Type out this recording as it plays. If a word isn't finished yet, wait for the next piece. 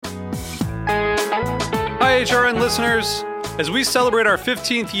HRN listeners. As we celebrate our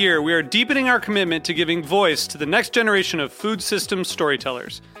 15th year, we are deepening our commitment to giving voice to the next generation of food systems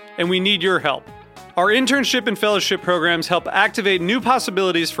storytellers, and we need your help. Our internship and fellowship programs help activate new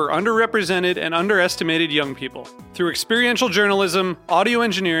possibilities for underrepresented and underestimated young people through experiential journalism, audio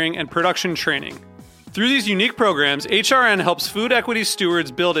engineering, and production training. Through these unique programs, HRN helps food equity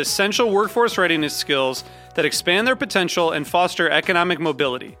stewards build essential workforce readiness skills that expand their potential and foster economic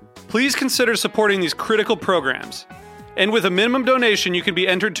mobility. Please consider supporting these critical programs. And with a minimum donation, you can be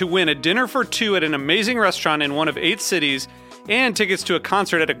entered to win a dinner for two at an amazing restaurant in one of 8 cities and tickets to a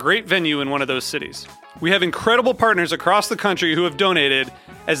concert at a great venue in one of those cities. We have incredible partners across the country who have donated,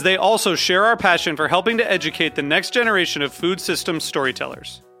 as they also share our passion for helping to educate the next generation of food systems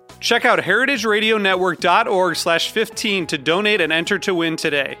storytellers. Check out heritageradionetwork.org/15 to donate and enter to win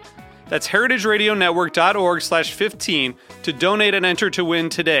today. That's heritageradionetwork.org/15 to donate and enter to win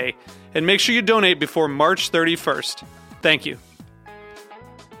today. And make sure you donate before March 31st. Thank you.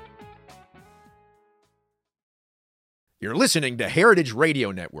 You're listening to Heritage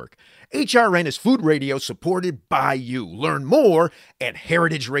Radio Network. HRN is food radio supported by you. Learn more at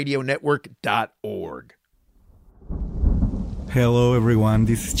heritageradionetwork.org. Hello everyone,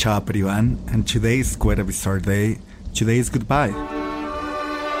 this is Chaparivan, and today is quite a bizarre day. Today is goodbye.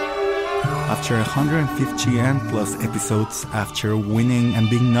 After 150 and plus episodes, after winning and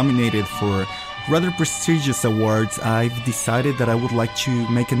being nominated for rather prestigious awards, I've decided that I would like to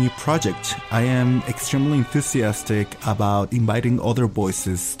make a new project. I am extremely enthusiastic about inviting other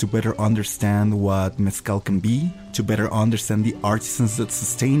voices to better understand what mezcal can be, to better understand the artisans that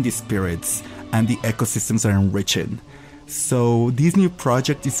sustain these spirits, and the ecosystems that enrich it. So this new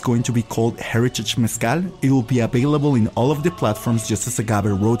project is going to be called Heritage Mezcal. It will be available in all of the platforms just as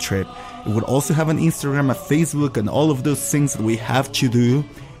Agave Road Trip. It will also have an Instagram, a Facebook, and all of those things that we have to do.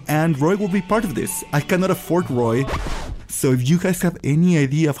 And Roy will be part of this. I cannot afford Roy. So if you guys have any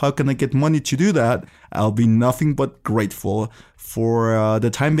idea of how can I get money to do that, I'll be nothing but grateful. For the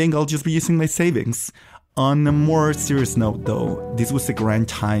time being, I'll just be using my savings. On a more serious note though, this was a grand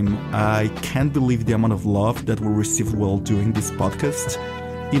time. I can't believe the amount of love that we received while doing this podcast.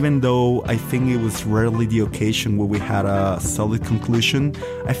 Even though I think it was rarely the occasion where we had a solid conclusion,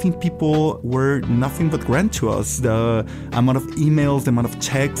 I think people were nothing but grand to us. The amount of emails, the amount of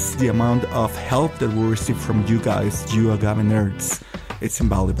texts, the amount of help that we received from you guys, you Agave nerds, it's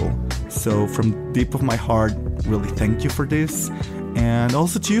invaluable. So from deep of my heart, really thank you for this. And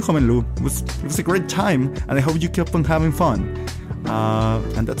also to you, Joven It was a great time, and I hope you kept on having fun.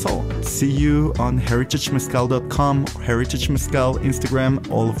 And that's all. See you on heritagemezcal.com, Heritage Mezcal, Instagram,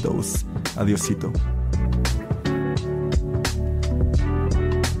 all of those. Adiosito.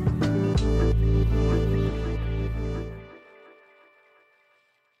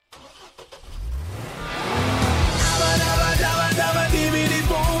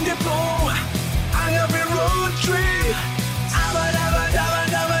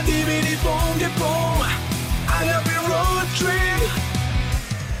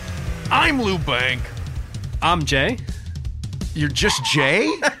 I'm Lou Bank. I'm Jay. You're just Jay?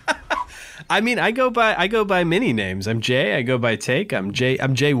 I mean, I go by many names. I'm Jay. I go by Take. I'm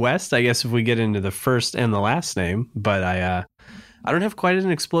Jay West, I guess, if we get into the first and the last name. But I don't have quite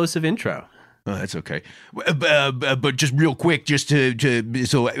an explosive intro. Oh, that's okay. But just real quick, just to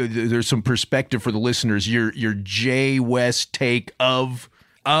so there's some perspective for the listeners. You're Jay West Take of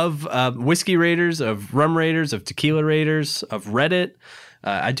Whiskey Raiders, of Rum Raiders, of Tequila Raiders, of Reddit.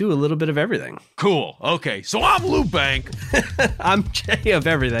 I do a little bit of everything. Cool. Okay. So I'm Lou Bank. I'm Jay of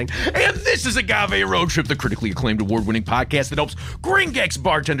everything. And this is Agave Road Trip, the critically acclaimed award-winning podcast that helps Gringex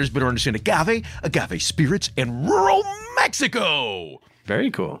bartenders better understand agave spirits, and rural Mexico.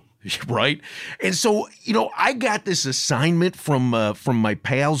 Very cool. Right? And so, I got this assignment from my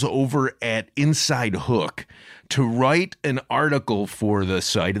pals over at Inside Hook to write an article for the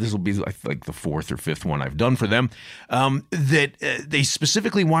site. This will be, I think, the 4th or 5th one I've done for them, that they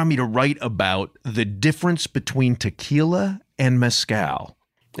specifically wanted me to write about the difference between tequila and mezcal.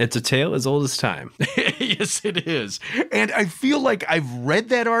 It's a tale as old as time. Yes, it is. And I feel like I've read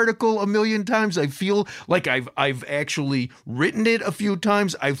that article a million times. I feel like I've actually written it a few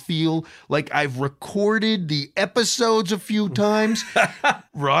times. I feel like I've recorded the episodes a few times,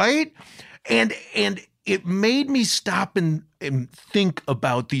 right? And it made me stop and think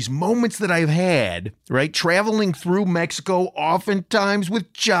about these moments that I've had, right? Traveling through Mexico, oftentimes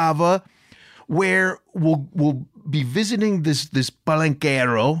with Java, where we'll be visiting this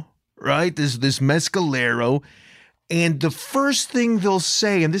palenquero, right? This mezcalero. And the first thing they'll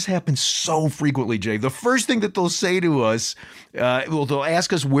say, and this happens so frequently, Jay, the first thing that they'll say to us, they'll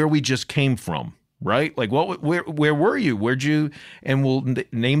ask us where we just came from, right? Like, where were you? Where'd you? And we'll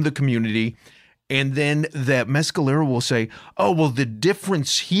name the community. And then that mescalero will say, oh, well, the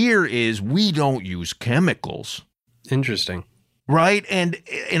difference here is we don't use chemicals. Interesting. Right. And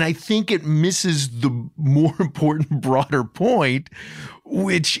I think it misses the more important, broader point,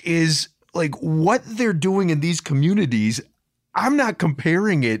 which is like what they're doing in these communities. I'm not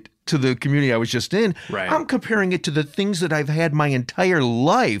comparing it to the community I was just in. Right. I'm comparing it to the things that I've had my entire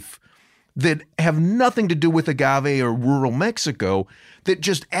life that have nothing to do with agave or rural Mexico that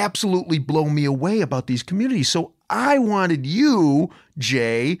just absolutely blow me away about these communities. So I wanted you,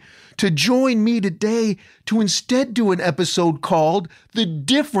 Jay, to join me today to instead do an episode called The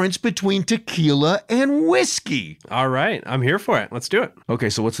Difference Between Tequila and Whiskey. All right. I'm here for it. Let's do it. Okay,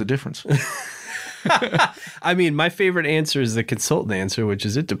 so what's the difference? I mean, my favorite answer is the consultant answer, which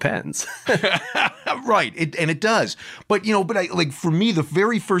is it depends. Right, it does. But, for me, the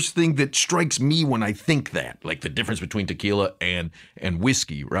very first thing that strikes me when I think that, like the difference between tequila and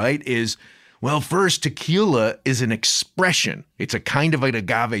whiskey, right, is, well, first, tequila is an expression. It's a kind of an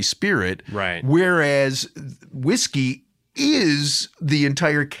agave spirit. Right. Whereas whiskey is the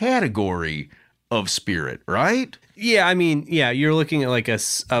entire category of spirit, right? Yeah, I mean, you're looking at like a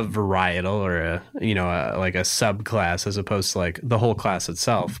varietal or like a subclass as opposed to like the whole class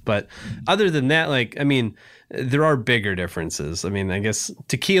itself. But other than that, like, I mean, there are bigger differences. I mean, I guess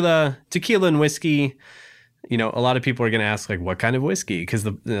tequila and whiskey, a lot of people are going to ask like, what kind of whiskey? Because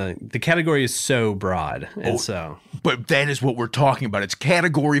the category is so broad. And But that is what we're talking about. It's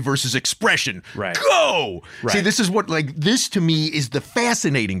category versus expression. Right. Go! Right. See, this is what, this to me is the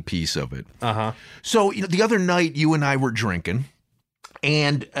fascinating piece of it. Uh-huh. So, the other night you and I were drinking,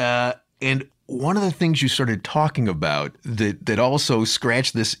 and one of the things you started talking about that also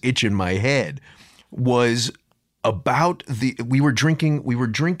scratched this itch in my head was about we were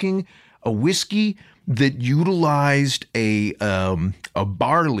drinking a whiskey that utilized a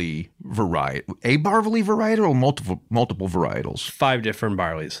barley variety, or multiple varietals? 5 different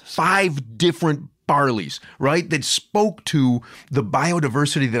barleys. 5 different barleys, right? That spoke to the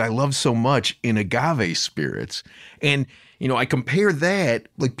biodiversity that I love so much in agave spirits. And, I compare that,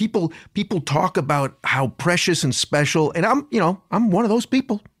 like people talk about how precious and special, and I'm one of those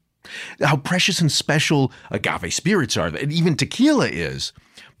people, how precious and special agave spirits are, and even tequila is.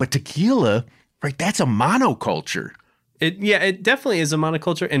 But tequila, right, that's a monoculture. It definitely is a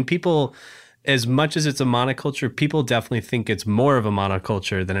monoculture, and people, as much as it's a monoculture, people definitely think it's more of a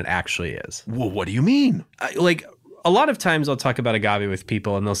monoculture than it actually is. Well, what do you mean? Like, a lot of times I'll talk about agave with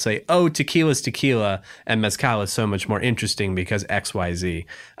people and they'll say, oh, tequila's tequila and mezcal is so much more interesting because X, Y, Z.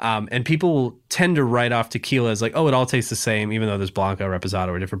 And people will tend to write off tequila as like, oh, it all tastes the same, even though there's Blanco, Reposado,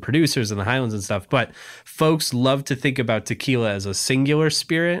 or different producers in the Highlands and stuff. But folks love to think about tequila as a singular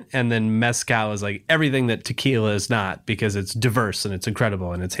spirit, and then mezcal is like everything that tequila is not, because it's diverse and it's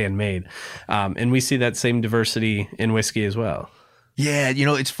incredible and it's handmade. And we see that same diversity in whiskey as well. Yeah,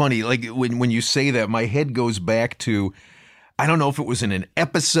 it's funny. Like when you say that, my head goes back to, I don't know if it was in an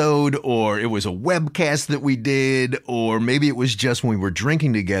episode or it was a webcast that we did, or maybe it was just when we were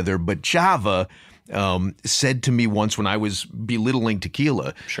drinking together. But Java said to me once when I was belittling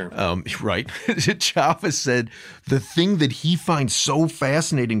tequila. Sure. Right. Java said the thing that he finds so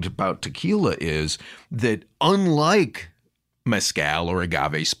fascinating about tequila is that unlike mezcal or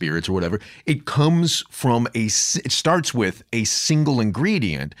agave spirits or whatever, it starts with a single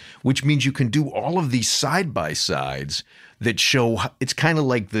ingredient, which means you can do all of these side-by-sides that show, it's kind of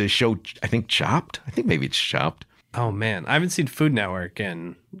like the show, I think Chopped. I think maybe it's Chopped. Oh man, I haven't seen Food Network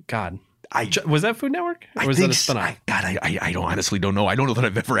in, God. Was that Food Network? Or was that a spin-off? I honestly don't know. I don't know that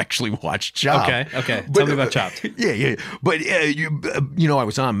I've ever actually watched Chopped. Okay. Tell me about Chopped. Yeah. But, I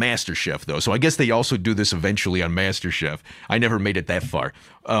was on MasterChef, though, so I guess they also do this eventually on MasterChef. I never made it that far.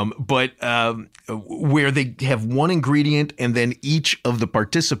 But where they have one ingredient and then each of the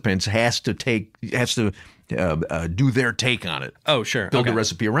participants has to do their take on it. Oh, sure. Build a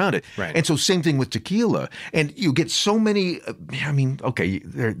recipe around it. Right. And so same thing with tequila. And you get so many,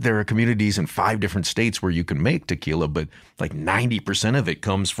 there are communities in 5 different states where you can make tequila, but like 90% of it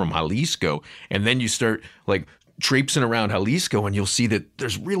comes from Jalisco. And then you start like traipsing around Jalisco and you'll see that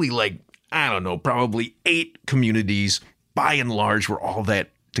there's really probably 8 communities by and large where all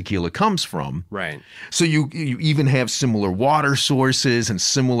that tequila comes from. Right. So you even have similar water sources and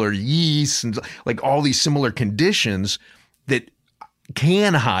similar yeasts and like all these similar conditions that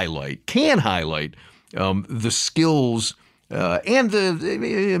can highlight the skills and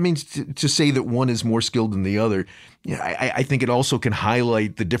to say that one is more skilled than the other. I think it also can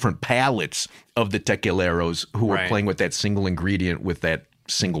highlight the different palates of the tequileros who are playing with that single ingredient with that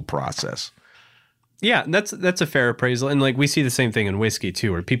single process. Yeah, that's a fair appraisal. And like we see the same thing in whiskey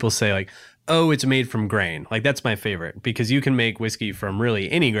too, where people say like, oh, it's made from grain. Like that's my favorite because you can make whiskey from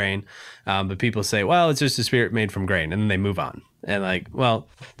really any grain. But people say, well, it's just a spirit made from grain. And then they move on. And like, well,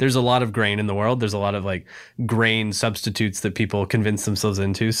 there's a lot of grain in the world. There's a lot of like grain substitutes that people convince themselves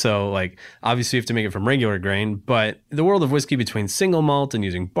into. So like, obviously you have to make it from regular grain, but the world of whiskey between single malt and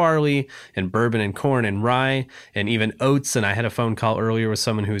using barley and bourbon and corn and rye and even oats. And I had a phone call earlier with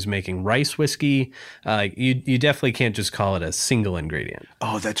someone who's making rice whiskey. You definitely can't just call it a single ingredient.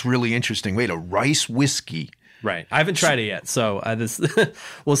 Oh, that's really interesting. Wait, a rice whiskey. Right. I haven't tried it yet. So this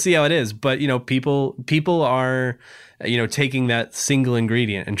we'll see how it is. But, people are, taking that single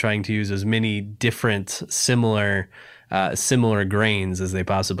ingredient and trying to use as many different similar grains as they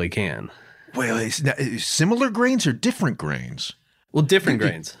possibly can. Well, similar grains or different grains? Well, different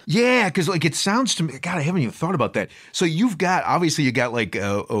grains. Yeah, because like it sounds to me, God, I haven't even thought about that. So you got like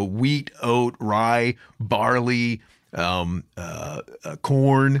a wheat, oat, rye, barley,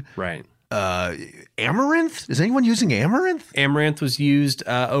 corn. Right. Amaranth? Is anyone using amaranth? Amaranth was used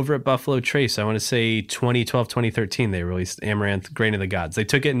over at Buffalo Trace. I want to say 2012, 2013, they released Amaranth, Grain of the Gods. They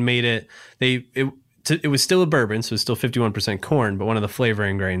took it and made it, it was still a bourbon, so it was still 51% corn, but one of the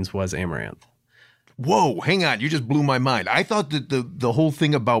flavoring grains was amaranth. Whoa, hang on. You just blew my mind. I thought that the whole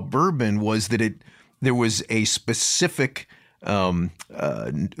thing about bourbon was that there was a specific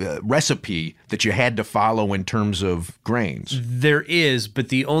recipe that you had to follow in terms of grains. There is, but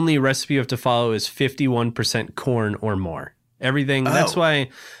the only recipe you have to follow is 51% corn or more. Everything. Oh. That's why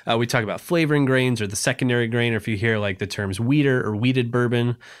we talk about flavoring grains or the secondary grain, or if you hear like the terms wheater or wheated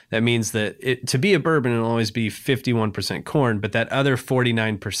bourbon, that means that to be a bourbon, it'll always be 51% corn, but that other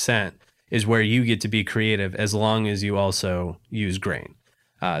 49% is where you get to be creative as long as you also use grain.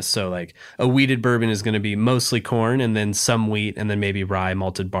 So like a wheated bourbon is going to be mostly corn and then some wheat and then maybe rye,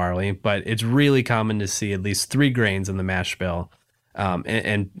 malted barley. But it's really common to see at least 3 grains in the mash bill.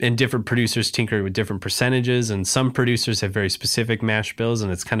 And different producers tinker with different percentages. And some producers have very specific mash bills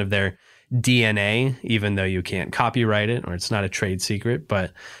and it's kind of their DNA, even though you can't copyright it or it's not a trade secret.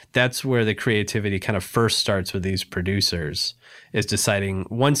 But that's where the creativity kind of first starts with these producers, is deciding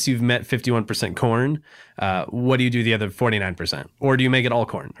once you've met 51% corn, what do you do the other 49%? Or do you make it all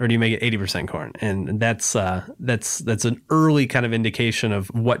corn? Or do you make it 80% corn? And that's an early kind of indication of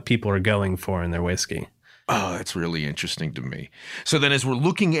what people are going for in their whiskey. Oh, that's really interesting to me. So then as we're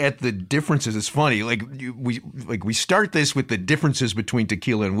looking at the differences, it's funny, we start this with the differences between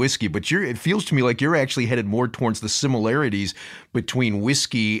tequila and whiskey, but it feels to me like you're actually headed more towards the similarities between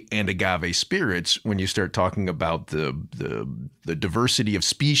whiskey and agave spirits when you start talking about the diversity of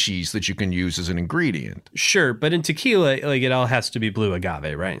species that you can use as an ingredient. Sure, but in tequila, like it all has to be blue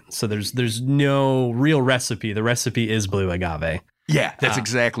agave, right? So there's no real recipe. The recipe is blue agave. Yeah, that's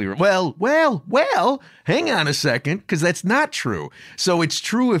exactly right. Well, hang on a second, because that's not true. So it's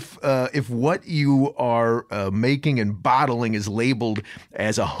true if what you are making and bottling is labeled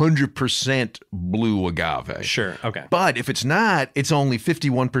as 100% blue agave. Sure, okay. But if it's not, it's only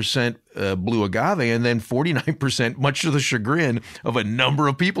 51% blue agave and then 49%, much to the chagrin of a number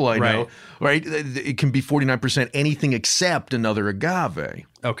of people I know, right? It can be 49% anything except another agave.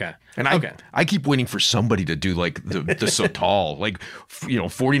 Okay. And I keep waiting for somebody to do like the Sotal, like,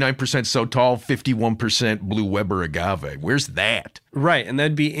 49% Sotal, 51% Blue Weber agave. Where's that? Right. And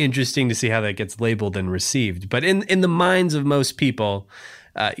that'd be interesting to see how that gets labeled and received. But in the minds of most people,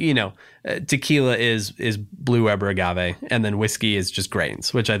 tequila is Blue Weber agave, and then whiskey is just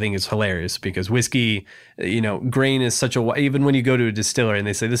grains, which I think is hilarious because whiskey, grain is such even when you go to a distillery and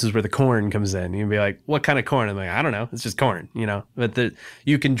they say this is where the corn comes in, you'd be like, what kind of corn? I'm like, I don't know, it's just corn, but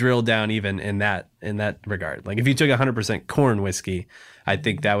you can drill down even in that regard. Like if you took 100% corn whiskey, I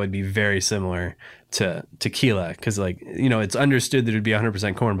think that would be very similar to tequila because it's understood that it'd be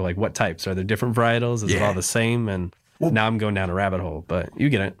 100% corn, but like what types? Are there different varietals? Is it all the same? And now I'm going down a rabbit hole, but you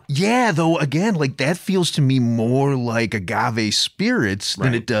get it. Yeah, though, again, like that feels to me more like agave spirits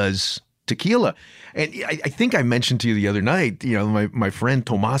than it does tequila. And I think I mentioned to you the other night, my friend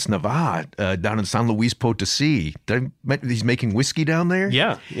Tomas Nava down in San Luis Potosí. He's making whiskey down there?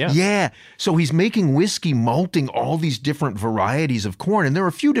 Yeah. Yeah. So he's making whiskey, malting all these different varieties of corn. And there are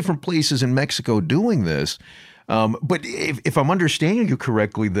a few different places in Mexico doing this. But if I'm understanding you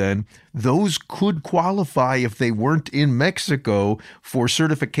correctly, then those could qualify if they weren't in Mexico for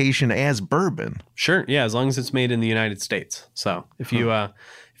certification as bourbon. Sure. Yeah. As long as it's made in the United States. So if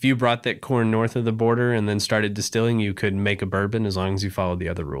you brought that corn north of the border and then started distilling, you could make a bourbon as long as you followed the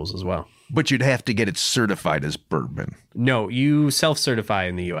other rules as well. But you'd have to get it certified as bourbon. No, you self-certify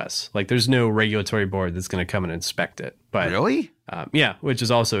in the U.S. Like there's no regulatory board that's going to come and inspect it. But Really? yeah, which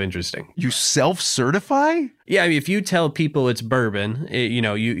is also interesting. You self-certify? Yeah, I mean, if you tell people it's bourbon,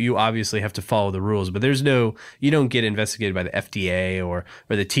 you obviously have to follow the rules, but you don't get investigated by the FDA or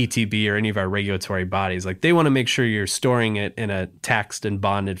the TTB or any of our regulatory bodies. Like, they want to make sure you're storing it in a taxed and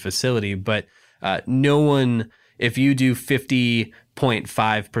bonded facility, but no one, if you do 50.5%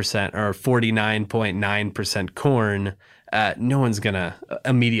 or 49.9% corn, no one's going to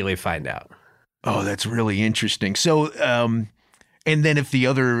immediately find out. Oh, that's really interesting. So, and then if the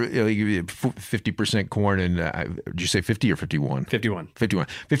other 50% corn and did you say 50 or 51? 51.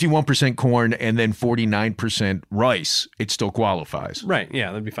 51% corn and then 49% rice, it still qualifies. Right.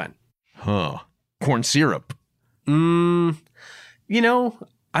 Yeah, that'd be fine. Huh. Corn syrup. I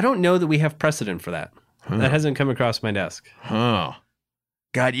don't know that we have precedent for that. Huh. That hasn't come across my desk. Huh.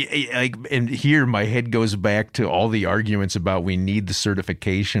 God, and here my head goes back to all the arguments about we need the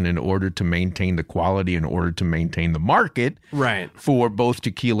certification in order to maintain the quality, in order to maintain the market, right, for both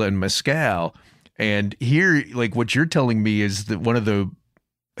tequila and mezcal. And here, like, what you're telling me is that one of the,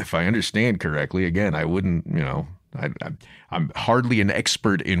 if I understand correctly, again, I wouldn't, I'm hardly an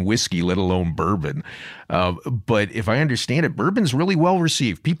expert in whiskey, let alone bourbon. But if I understand it, bourbon's really well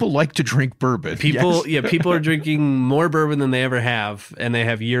received. People like to drink bourbon. People are drinking more bourbon than they ever have, and they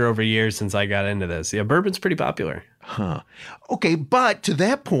have year over year since I got into this. Yeah, bourbon's pretty popular. Huh. Okay, but to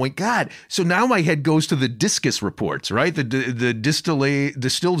that point, God, so now my head goes to the DISCUS reports, right? The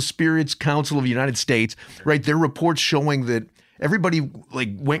Distilled Spirits Council of the United States, right? Their reports showing that everybody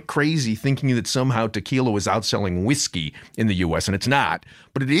went crazy thinking that somehow tequila was outselling whiskey in the U.S., and it's not.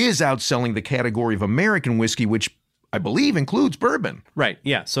 But it is outselling the category of American whiskey, which I believe includes bourbon. Right,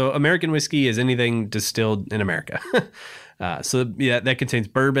 yeah. So American whiskey is anything distilled in America. So yeah, that contains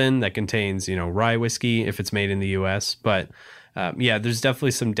bourbon, that contains, rye whiskey if it's made in the U.S., but there's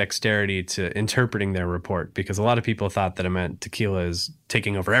definitely some dexterity to interpreting their report, because a lot of people thought that it meant tequila is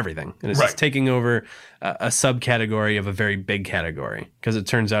taking over everything. And it's just taking over a subcategory of a very big category, because it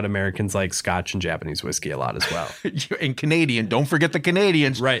turns out Americans like Scotch and Japanese whiskey a lot as well. And Canadian. Don't forget the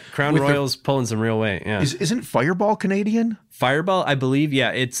Canadians. Right. Crown Royal's pulling some real weight. Yeah. Isn't Fireball Canadian? Fireball, I believe,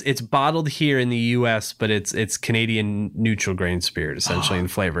 yeah. It's bottled here in the U.S., but it's Canadian neutral grain spirit, essentially, in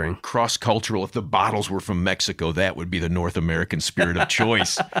flavoring. Cross-cultural. If the bottles were from Mexico, that would be the North American spirit of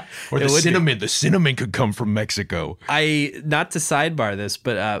choice. Or the cinnamon. The cinnamon could come from Mexico. Not to sidebar this,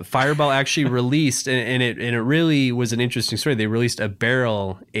 but Fireball actually released, and it really was an interesting story. They released a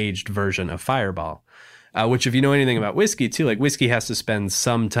barrel-aged version of Fireball. Which, if you know anything about whiskey too, like, whiskey has to spend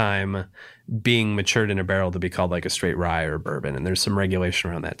some time being matured in a barrel to be called like a straight rye or bourbon. And there's some regulation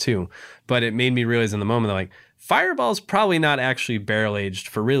around that too. But it made me realize in the moment that, like, Fireball's probably not actually barrel aged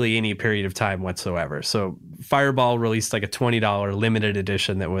for really any period of time whatsoever. So Fireball released like a $20 limited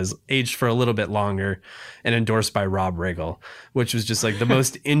edition that was aged for a little bit longer and endorsed by Rob Riggle, which was just like the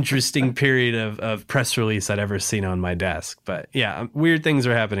most interesting period of press release I'd ever seen on my desk. But yeah, weird things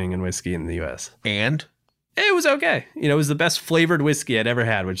are happening in whiskey in the U.S. And it was okay. It was the best flavored whiskey I'd ever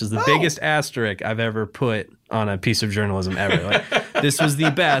had, which is the biggest asterisk I've ever put on a piece of journalism ever. Like, this was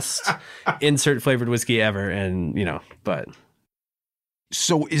the best insert flavored whiskey ever. And, but.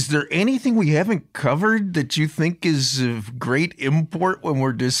 So is there anything we haven't covered that you think is of great import when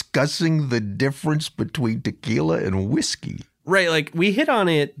we're discussing the difference between tequila and whiskey? Right. Like, we hit on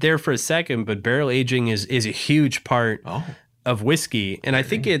it there for a second, but barrel aging is a huge part of whiskey. And I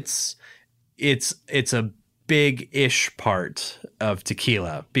think it's a big-ish part of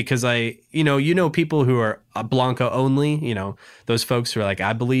tequila, because people who are Blanco only, those folks who are like,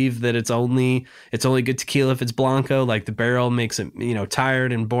 I believe that it's only good tequila if it's Blanco, like the barrel makes it,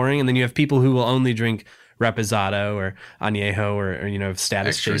 tired and boring. And then you have people who will only drink Reposado or Añejo or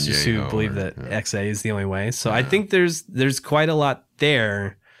status chasers who believe that XA is the only way. So I think there's quite a lot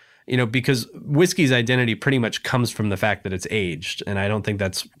there, because whiskey's identity pretty much comes from the fact that it's aged. And I don't think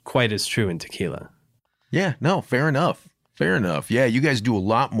that's quite as true in tequila. Yeah, no, fair enough. Yeah, you guys do a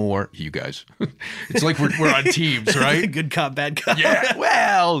lot more. You guys. It's like we're on teams, right? Good cop, bad cop. Yeah,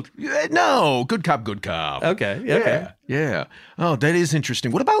 well, no. Good cop, good cop. Okay. Okay. Yeah. Oh, that is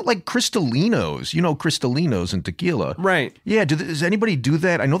interesting. What about like Cristalinos? Cristalinos and tequila. Right. Yeah, does anybody do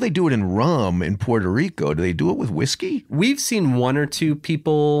that? I know they do it in rum in Puerto Rico. Do they do it with whiskey? We've seen one or two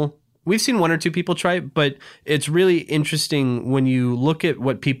people try it, but it's really interesting when you look at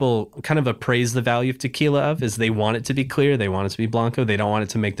what people kind of appraise the value of tequila of, is they want it to be clear, they want it to be Blanco, they don't want it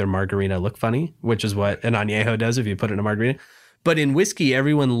to make their margarita look funny, which is what an Añejo does if you put it in a margarita. But in whiskey,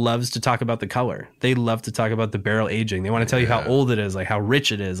 everyone loves to talk about the color. They love to talk about the barrel aging. They want to tell you how old it is, like how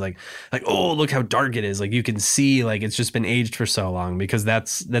rich it is, like, oh, look how dark it is. Like you can see like it's just been aged for so long, because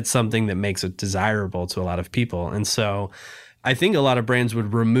that's something that makes it desirable to a lot of people. And so I think a lot of brands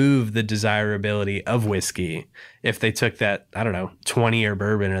would remove the desirability of whiskey if they took that, I don't know, 20-year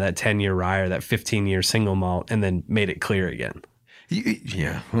bourbon or that 10-year rye or that 15-year single malt and then made it clear again.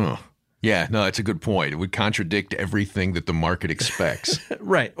 Yeah. Huh. Yeah, no, that's a good point. It would contradict everything that the market expects.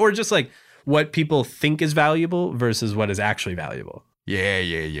 Right. Or just like what people think is valuable versus what is actually valuable.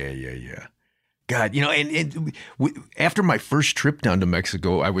 Yeah. God, and after my first trip down to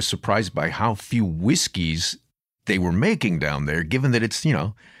Mexico, I was surprised by how few whiskeys they were making down there, given that it's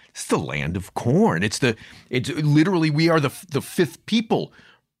the land of corn. It's literally, we are the fifth people.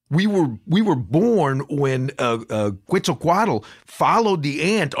 We were born when Quetzalcoatl followed the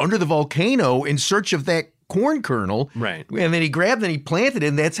ant under the volcano in search of that corn kernel, right? And then he grabbed and he planted it.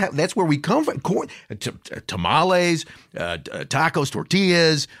 And that's where we come from. Corn, tamales, tacos,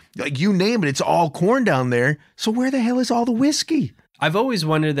 tortillas, like you name it. It's all corn down there. So where the hell is all the whiskey? I've always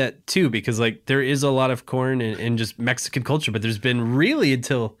wondered that too, because like there is a lot of corn in just Mexican culture, but there's been really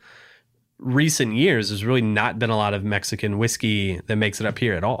until recent years, there's really not been a lot of Mexican whiskey that makes it up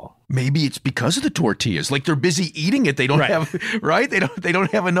here at all. Maybe it's because of the tortillas. Like they're busy eating it. They don't have, right? They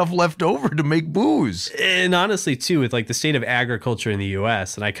don't have enough left over to make booze. And honestly, too, with like the state of agriculture in the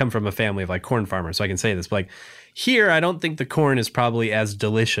U.S., and I come from a family of like corn farmers, so I can say this, but like here, I don't think the corn is probably as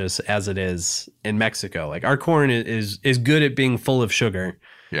delicious as it is in Mexico. Like our corn is good at being full of sugar.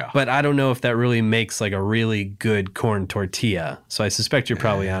 Yeah. But I don't know if that really makes like a really good corn tortilla. So I suspect you're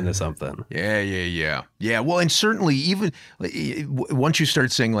probably onto something. Yeah. Well, and certainly even once you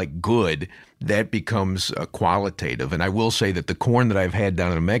start saying like good, that becomes qualitative. And I will say that the corn that I've had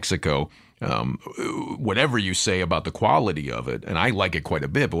down in Mexico, whatever you say about the quality of it, and I like it quite a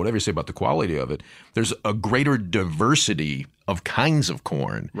bit, but whatever you say about the quality of it, there's a greater diversity of kinds of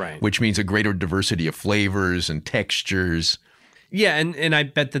corn, right? Which means a greater diversity of flavors and textures. Yeah, and I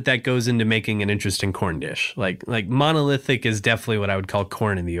bet that goes into making an interesting corn dish. Like monolithic is definitely what I would call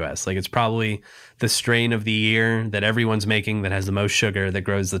corn in the U.S. Like it's probably the strain of the year that everyone's making that has the most sugar, that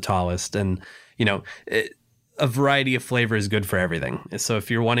grows the tallest, and a variety of flavor is good for everything. So if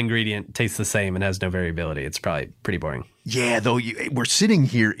your one ingredient tastes the same and has no variability, it's probably pretty boring. Yeah, though we're sitting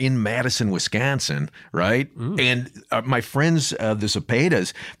here in Madison, Wisconsin, right? And my friends, the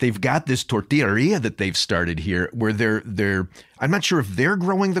Zepedas, they've got this tortilleria that they've started here where they're I'm not sure if they're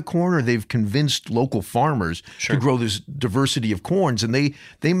growing the corn or they've convinced local farmers to grow this diversity of corns, and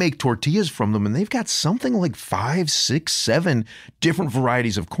they make tortillas from them, and they've got something like 5, 6, 7 different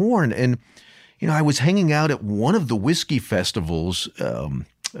varieties of corn. And I was hanging out at one of the whiskey festivals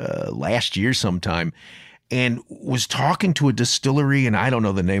last year sometime, and was talking to a distillery, and I don't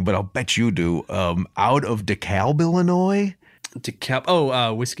know the name, but I'll bet you do, out of DeKalb, Illinois.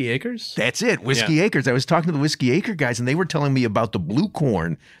 Whiskey Acres? That's it, Whiskey Acres. I was talking to the Whiskey Acre guys, and they were telling me about the blue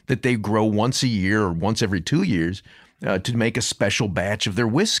corn that they grow once a year or once every 2 years to make a special batch of their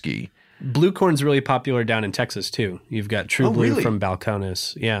whiskey. Blue corn's really popular down in Texas, too. You've got True Blue really? from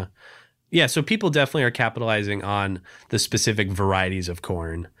Balcones. Yeah. Yeah, so people definitely are capitalizing on the specific varieties of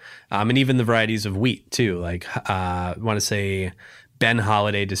corn, and even the varieties of wheat too. Like I want to say Ben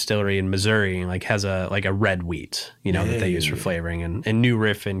Holiday Distillery in Missouri like has a red wheat, that they use for flavoring, and New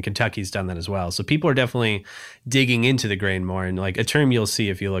Riff in Kentucky's done that as well. So people are definitely digging into the grain more, and like a term you'll see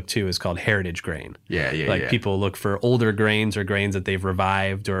if you look too is called heritage grain. Yeah. People look for older grains or grains that they've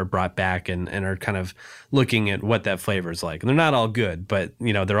revived or brought back, and are kind of looking at what that flavor is like. And they're not all good, but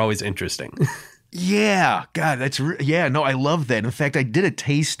they're always interesting. Yeah, God, I love that. In fact, I did a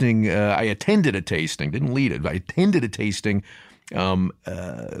tasting. I attended a tasting, didn't lead it, but I attended a tasting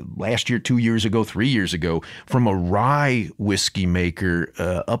last year, 2 years ago, 3 years ago, from a rye whiskey maker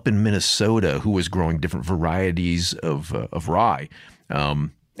up in Minnesota who was growing different varieties of rye,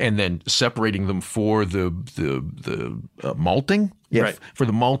 and then separating them for the malting, for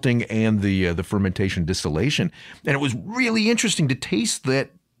the malting and the fermentation distillation. And it was really interesting to taste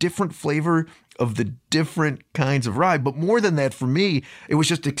that different flavor of the different kinds of rye. But more than that, for me, it was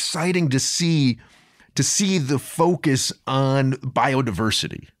just exciting to see the focus on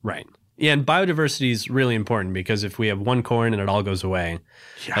biodiversity. Right. Yeah, and biodiversity is really important because if we have one corn and it all goes away,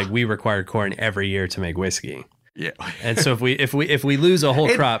 like we require corn every year to make whiskey. Yeah. And so if we lose a whole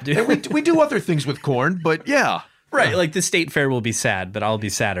crop, we do other things with corn, but yeah. Right, like the state fair will be sad, but I'll be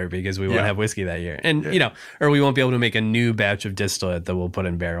sadder because we won't have whiskey that year. And, or we won't be able to make a new batch of distillate that we'll put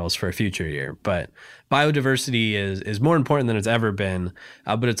in barrels for a future year. But biodiversity is more important than it's ever been,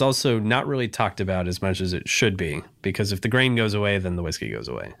 but it's also not really talked about as much as it should be, because if the grain goes away, then the whiskey goes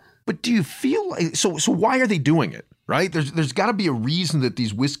away. But do you feel like, so why are they doing it, right? There's got to be a reason that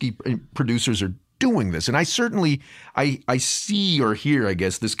these whiskey producers are doing this. And I certainly, I see or hear, I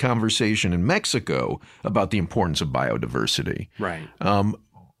guess, this conversation in Mexico about the importance of biodiversity. Right.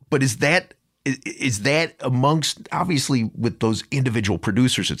 But is that amongst, obviously with those individual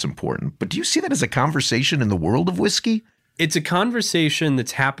producers, it's important, but do you see that as a conversation in the world of whiskey? It's a conversation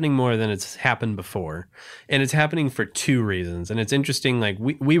that's happening more than it's happened before. And it's happening for two reasons. And it's interesting, like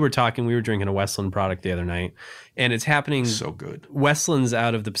we were drinking a Westland product the other night, and it's happening. So good. Westland's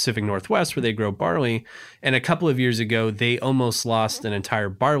out of the Pacific Northwest where they grow barley. And a couple of years ago, they almost lost an entire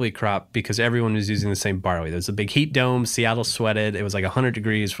barley crop because everyone was using the same barley. There was a big heat dome. Seattle sweated. It was like 100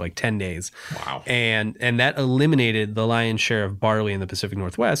 degrees for like 10 days. Wow. And that eliminated the lion's share of barley in the Pacific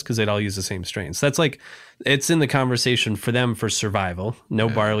Northwest because they'd all use the same strains. So that's like, it's in the conversation for them for survival. No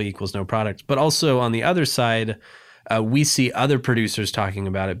barley equals no product. But also on the other side, we see other producers talking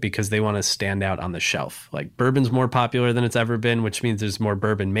about it because they want to stand out on the shelf. Like bourbon's more popular than it's ever been, which means there's more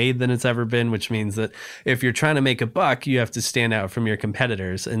bourbon made than it's ever been, which means that if you're trying to make a buck, you have to stand out from your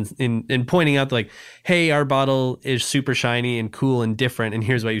competitors and in pointing out like, hey, our bottle is super shiny and cool and different, and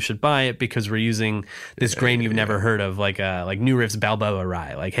here's why you should buy it because we're using this grain you've never heard of, like New Riff's Balboa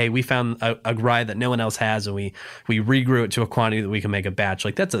rye. Like, hey, we found a rye that no one else has, and we regrew it to a quantity that we can make a batch.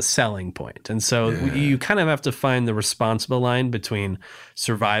 Like that's a selling point. And so you kind of have to find the responsible line between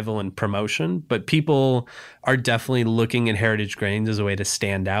survival and promotion, but people are definitely looking at heritage grains as a way to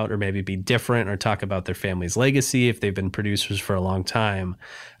stand out or maybe be different or talk about their family's legacy if they've been producers for a long time.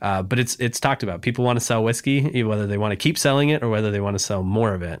 But it's talked about. People want to sell whiskey, whether they want to keep selling it or whether they want to sell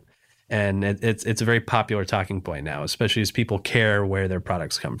more of it. And it's a very popular talking point now, especially as people care where their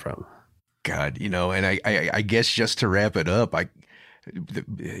products come from. God, and I guess just to wrap it up, I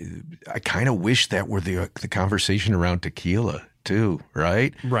kind of wish that were the conversation around tequila too,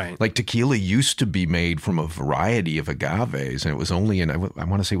 right? Right. Like tequila used to be made from a variety of agaves, and it was only in, I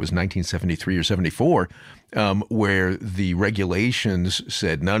want to say it was 1973 or 74, where the regulations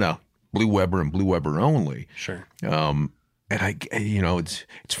said, no, Blue Weber and Blue Weber only. Sure. And it's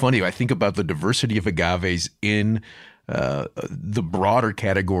funny. I think about the diversity of agaves in the broader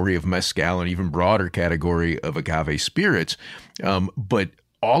category of mezcal and even broader category of agave spirits. But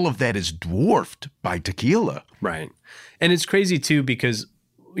all of that is dwarfed by tequila. Right. And it's crazy too, because,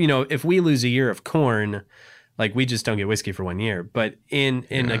 if we lose a year of corn, like we just don't get whiskey for 1 year. But in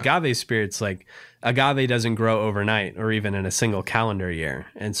agave spirits, like agave doesn't grow overnight or even in a single calendar year.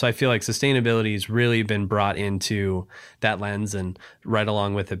 And so I feel like sustainability has really been brought into that lens, and right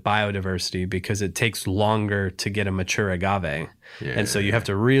along with it, biodiversity, because it takes longer to get a mature agave. Yeah. And so you have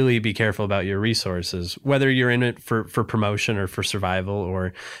to really be careful about your resources, whether you're in it for promotion or for survival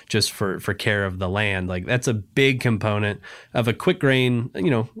or just for care of the land. Like that's a big component of a quick grain.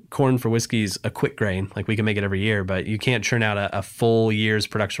 Corn for whiskey is a quick grain. Like we can make it every year, but you can't churn out a full year's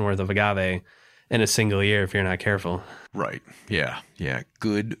production worth of agave in a single year if you're not careful. Right. Yeah.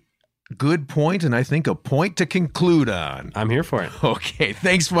 Good point, and I think a point to conclude on. I'm here for it. Okay.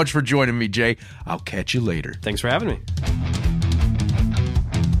 Thanks so much for joining me, Jay. I'll catch you later. Thanks for having me.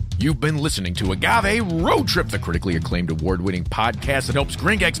 You've been listening to Agave Road Trip, the critically acclaimed award-winning podcast that helps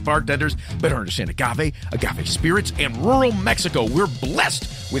Gringex bartenders better understand agave spirits, and rural Mexico. We're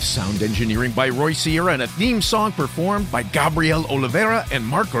blessed with sound engineering by Roy Sierra and a theme song performed by Gabriel Oliveira and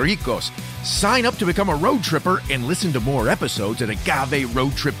Marco Ricos. Sign up to become a road tripper and listen to more episodes at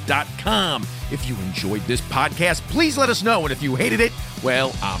agaveroadtrip.com. If you enjoyed this podcast, please let us know. And if you hated it,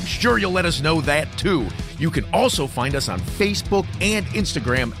 well, I'm sure you'll let us know that too. You can also find us on Facebook and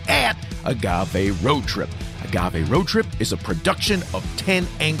Instagram at Agave Road Trip. Agave Road Trip is a production of 10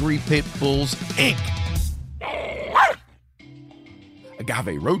 Angry Pit Bulls, Inc.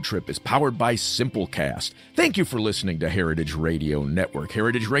 Agave Road Trip is powered by Simplecast. Thank you for listening to Heritage Radio Network.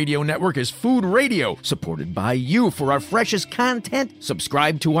 Heritage Radio Network is food radio supported by you. For our freshest content,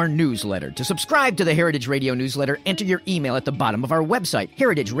 subscribe to our newsletter. To subscribe to the Heritage Radio newsletter, enter your email at the bottom of our website,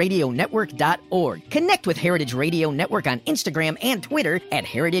 heritageradionetwork.org. Connect with Heritage Radio Network on Instagram and Twitter at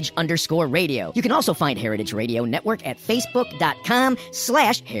 @heritage_radio. You can also find Heritage Radio Network at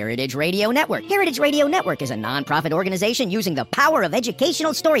facebook.com/Heritage Radio Network. Heritage Radio Network is a nonprofit organization using the power of education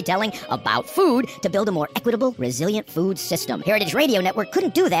educational storytelling about food to build a more equitable, resilient food system. Heritage Radio Network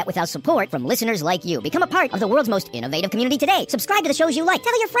couldn't do that without support from listeners like you. Become a part of the world's most innovative community today. Subscribe to the shows you like,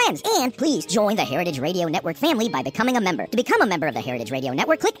 tell your friends, and please join the Heritage Radio Network family by becoming a member. To become a member of the Heritage Radio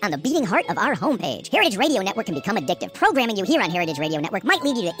Network, click on the beating heart of our homepage. Heritage Radio Network can become addictive. Programming you hear on Heritage Radio Network might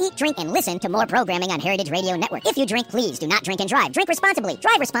lead you to eat, drink, and listen to more programming on Heritage Radio Network. If you drink, please do not drink and drive. Drink responsibly,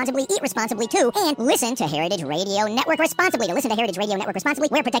 drive responsibly, eat responsibly too, and listen to Heritage Radio Network responsibly. To listen to Heritage Radio Network responsibly,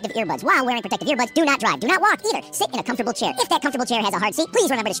 wear protective earbuds. While wearing protective earbuds, do not drive, do not walk either. Sit in a comfortable chair. If that comfortable chair has a hard seat, please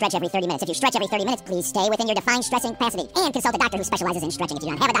remember to stretch every 30 minutes. If you stretch every 30 minutes, please stay within your defined stressing capacity. And consult a doctor who specializes in stretching. If you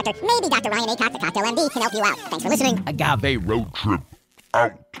don't have a doctor, maybe Dr. Ryan Aycock, the Cocktail MD, can help you out. Thanks for listening. Agave road trip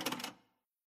out.